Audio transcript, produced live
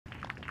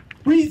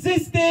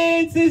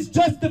Resistance is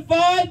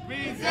justified.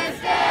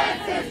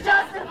 Resistance is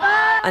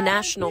justified. A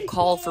national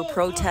call for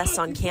protests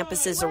on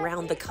campuses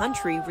around the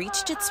country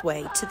reached its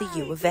way to the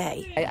U of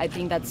A. I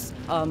think that's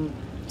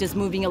just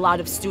moving a lot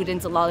of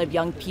students, a lot of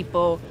young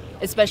people,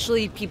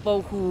 especially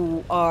people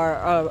who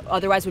are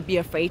otherwise would be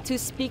afraid to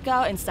speak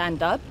out and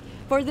stand up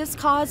for this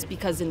cause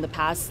because in the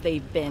past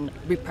they've been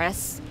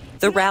repressed.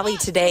 The rally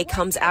today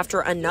comes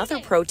after another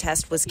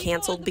protest was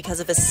canceled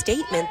because of a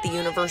statement the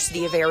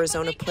University of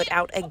Arizona put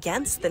out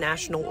against the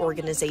national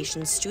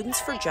organization Students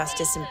for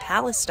Justice in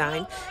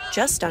Palestine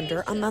just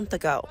under a month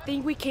ago. I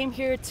think we came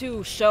here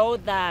to show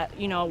that,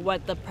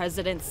 what the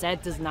president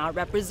said does not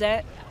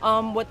represent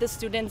what the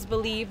students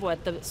believe,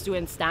 what the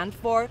students stand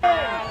for.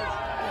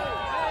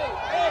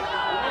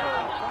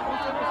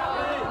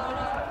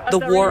 The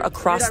war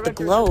across the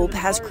globe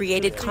has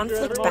created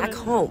conflict back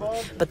home,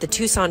 but the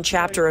Tucson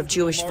chapter of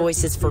Jewish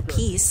Voices for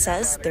Peace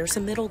says there's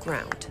a middle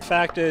ground. The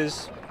fact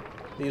is,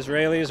 the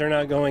Israelis are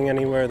not going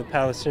anywhere, the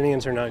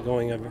Palestinians are not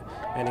going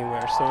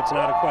anywhere. So it's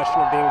not a question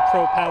of being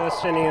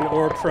pro-Palestinian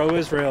or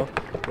pro-Israel.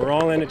 We're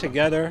all in it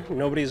together.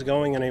 Nobody's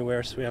going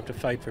anywhere, so we have to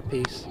fight for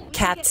peace.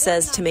 Kat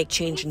says to make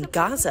change in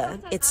Gaza,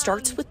 it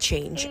starts with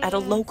change at a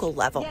local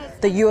level.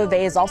 The U of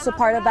A is also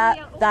part of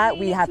that.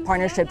 We have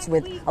partnerships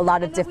with a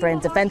lot of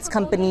different defense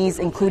companies,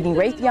 including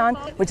Raytheon,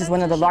 which is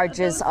one of the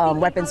largest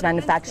weapons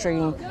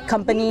manufacturing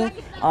company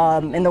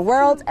in the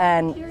world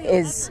and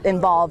is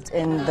involved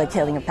in the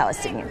killing of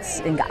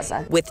Palestinians in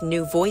Gaza. With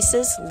new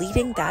voices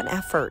leading that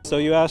effort. So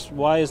you asked,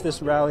 why is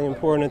this rally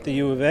important at the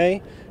U of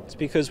A? It's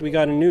because we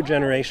got a new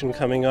generation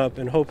coming up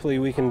and hopefully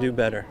we can do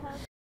better.